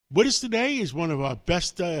With us today is one of our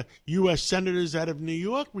best U.S. senators out of New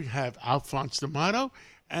York. We have Alphonse D'Amato,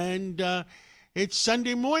 and it's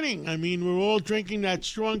Sunday morning. I mean, we're all drinking that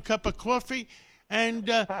strong cup of coffee, and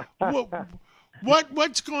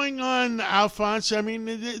what's going on, Alphonse? I mean,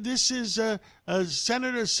 this is a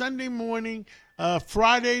Senator Sunday morning.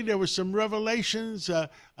 Friday, there were some revelations.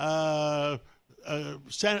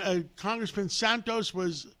 Congressman Santos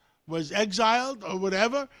was exiled or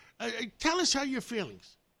whatever. Tell us how your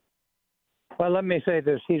feelings. Well, let me say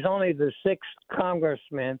this. He's only the sixth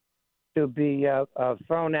congressman to be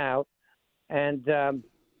thrown out. And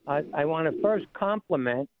I want to first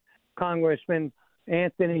compliment Congressman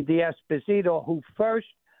Anthony D'Esposito, who first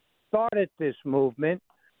started this movement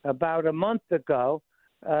about a month ago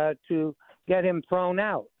to get him thrown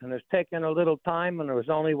out. And it's taken a little time, and it was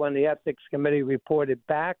only when the Ethics Committee reported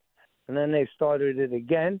back, and then they started it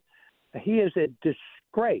again. He is a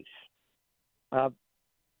disgrace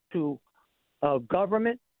to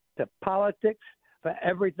government, to politics, for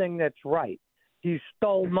everything that's right. He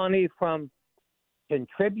stole money from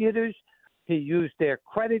contributors. He used their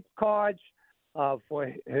credit cards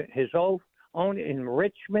for his own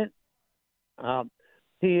enrichment.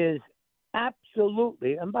 He is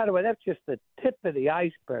absolutely, and by the way, that's just the tip of the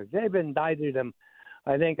iceberg. They've indicted him,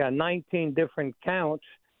 I think, on 19 different counts,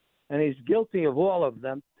 and he's guilty of all of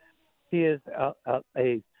them. He is a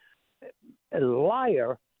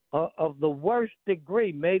liar of the worst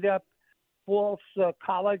degree, made up false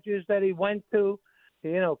colleges that he went to,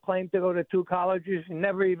 claimed to go to two colleges and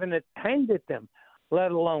never even attended them,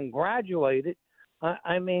 let alone graduated.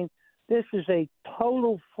 I mean, this is a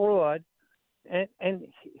total fraud, and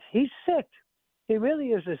he's sick. He really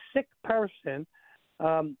is a sick person,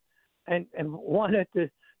 and wanted to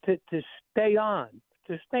stay on.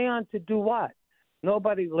 To stay on to do what?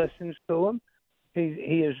 Nobody listens to him.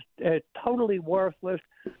 He is totally worthless.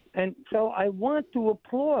 And so I want to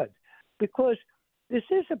applaud, because this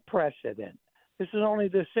is a precedent. This is only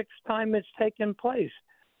the sixth time it's taken place.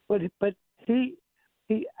 But he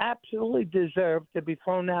absolutely deserved to be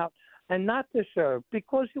thrown out and not to serve,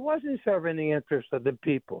 because he wasn't serving the interests of the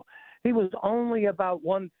people. He was only about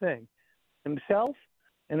one thing, himself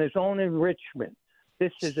and his own enrichment.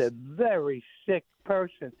 This is a very sick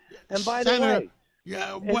person. And by the way,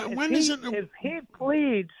 yeah,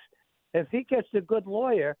 if he gets a good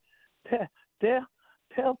lawyer,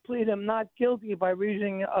 they'll plead him not guilty by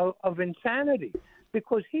reason of insanity,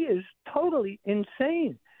 because he is totally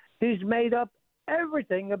insane. He's made up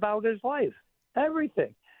everything about his life,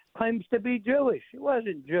 everything. Claims to be Jewish. He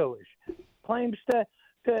wasn't Jewish. Claims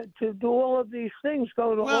to do all of these things,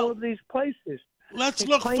 go to all of these places. Let's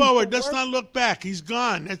look forward. Let's not look back. He's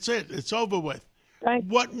gone. That's it. It's over with.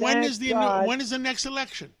 When is the next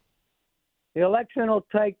election? The election will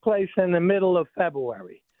take place in the middle of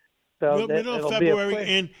February. So middle of February,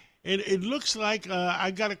 and it looks like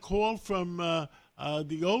I got a call from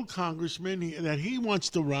the old congressman that he wants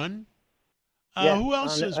to run. Who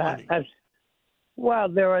else is running? Well,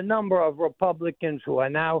 there are a number of Republicans who are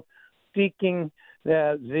now seeking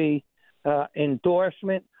the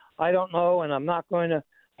endorsement. I don't know, and I'm not going to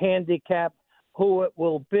handicap who it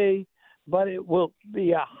will be, but it will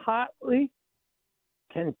be a hotly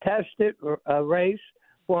contested race.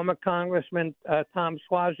 Former Congressman Tom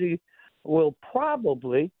Suozzi will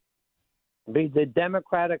probably be the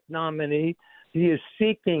Democratic nominee. He is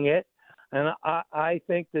seeking it, and I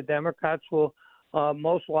think the Democrats will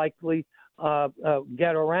most likely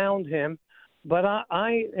get around him. But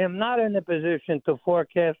I am not in a position to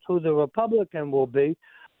forecast who the Republican will be,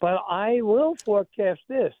 but I will forecast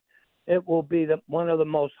this. It will be one of the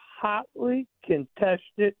most hotly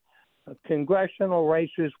contested congressional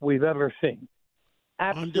races we've ever seen.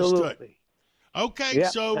 Absolutely. Understood. Okay,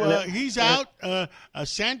 so he's out.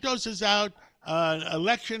 Santos is out.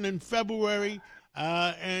 Election in February,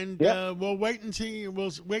 and we'll wait and see.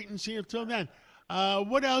 We'll wait and see until then.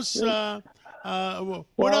 What else?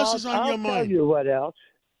 What else is on your mind? I'll tell you what else.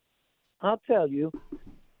 I'll tell you.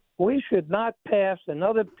 We should not pass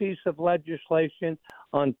another piece of legislation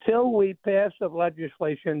until we pass a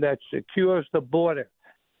legislation that secures the border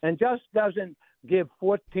and just doesn't give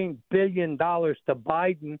 $14 billion to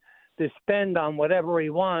Biden to spend on whatever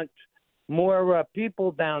he wants. More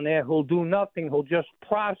people down there who'll do nothing, who'll just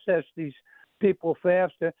process these people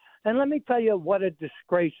faster. And let me tell you what a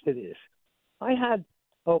disgrace it is. I had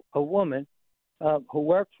a woman who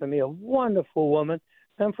worked for me, a wonderful woman,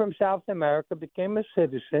 come from South America, became a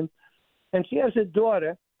citizen, and she has a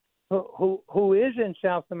daughter who is in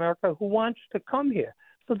South America who wants to come here.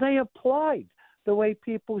 So they applied the way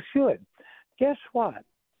people should. Guess what?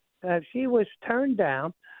 She was turned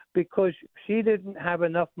down because she didn't have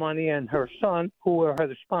enough money, and her son, who were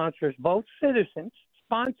her sponsors, both citizens,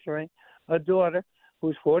 sponsoring a daughter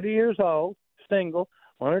who's 40 years old, single,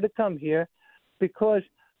 wanted to come here because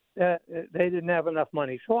they didn't have enough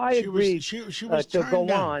money. So I agreed she was to go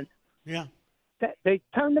down. on. Yeah. They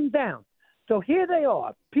turned them down. So here they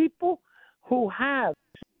are, people who have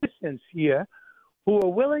citizens here who are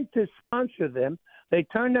willing to sponsor them. They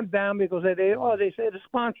turn them down because they say the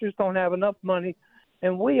sponsors don't have enough money,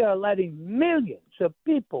 and we are letting millions of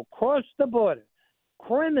people cross the border,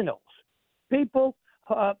 criminals, people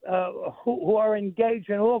who are engaged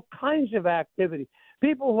in all kinds of activity,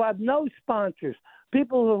 people who have no sponsors,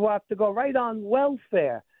 people who have to go right on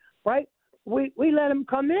welfare, right? We let them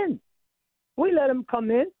come in. We let them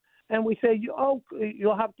come in, and we say,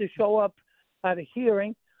 you'll have to show up at a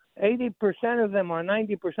hearing. 80% of them or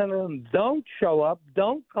 90% of them don't show up,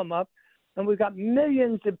 don't come up, and we've got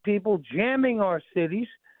millions of people jamming our cities.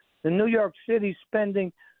 The New York City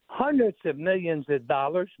spending hundreds of millions of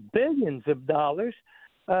dollars, billions of dollars.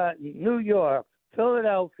 New York,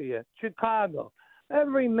 Philadelphia, Chicago,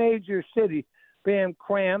 every major city being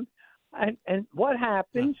crammed. And what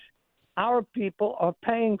happens? Our people are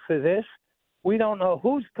paying for this. We don't know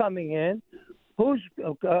who's coming in, who's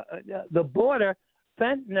the border.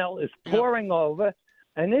 Fentanyl is pouring over,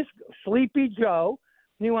 and this Sleepy Joe,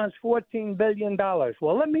 he wants $14 billion.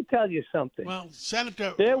 Well, let me tell you something. Well,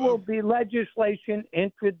 Senator, there will be legislation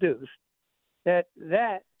introduced that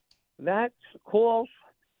calls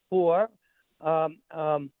for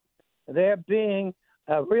there being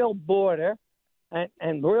a real border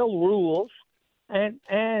and real rules, and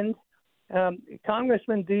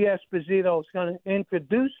Congressman D'Esposito is going to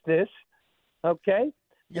introduce this, okay?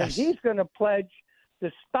 Yes. And he's going to pledge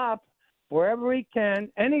to stop wherever he can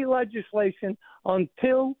any legislation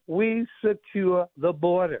until we secure the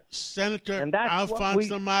border. Senator and that's Alphonse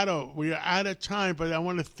D'Amato, we are out of time, but I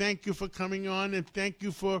want to thank you for coming on and thank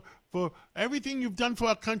you for everything you've done for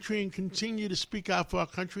our country and continue to speak out for our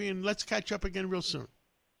country. And let's catch up again real soon.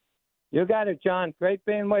 You got it, John. Great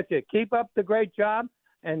being with you. Keep up the great job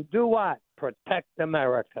and do what? Protect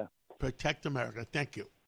America. Protect America. Thank you.